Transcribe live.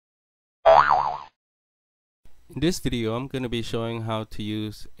In this video, I'm going to be showing how to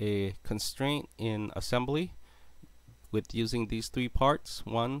use a constraint in assembly with using these three parts.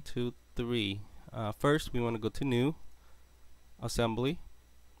 1, 2, 3. First, we want to go to New, Assembly,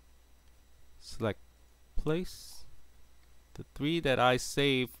 select Place. The three that I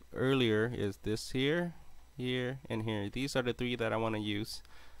saved earlier is this here, here, and here. These are the three that I want to use.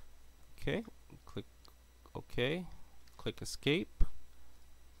 Okay, click OK, click Escape.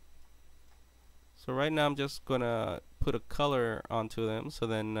 So right now I'm just gonna put a color onto them so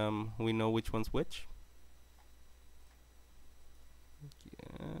then we know which one's which.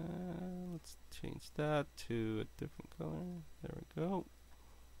 Let's change that to a different color. There we go.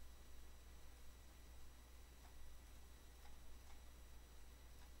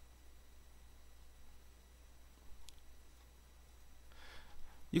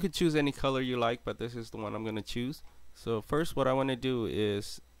 You could choose any color you like, but this is the one I'm gonna choose. So first what I want to do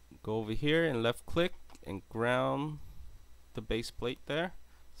is go over here and left click and ground the base plate there.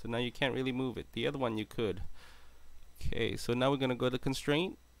 So now you can't really move it. The other one you could. Okay, so now we're gonna go to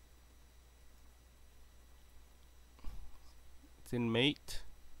constraint. It's in mate.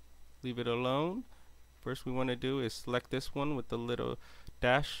 Leave it alone. First we want to do is select this one with the little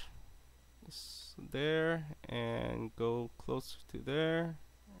dash there and go close to there.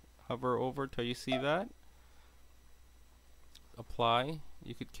 Hover over till you see that. Apply.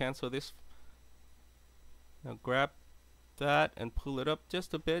 You could cancel this. Now grab that and pull it up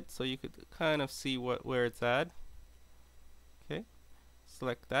just a bit so you could kind of see where it's at. Okay.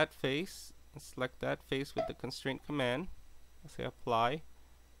 Select that face and select that face with the constraint command. Say apply.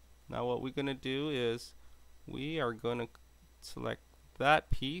 Now what we're gonna do is we are gonna select that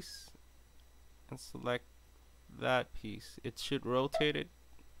piece and select that piece. It should rotate it.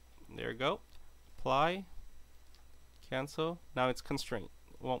 There we go. Apply. Cancel. Now it's constraint.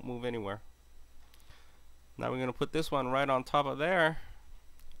 It won't move anywhere. Now we're going to put this one right on top of there.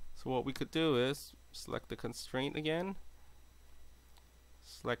 So what we could do is select the constraint again.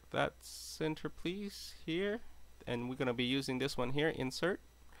 Select that center piece here. And we're going to be using this one here. Insert.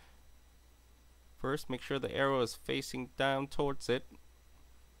 First, make sure the arrow is facing down towards it.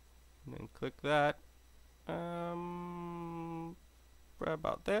 And then click that. Right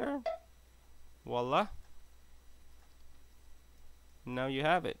about there. Voila. Now you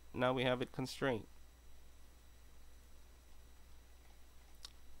have it. Now we have it constrained.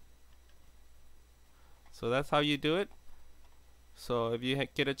 So that's how you do it. So if you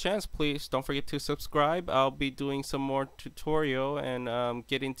get a chance, please don't forget to subscribe. I'll be doing some more tutorial and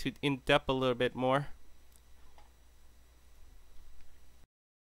get into in depth a little bit more.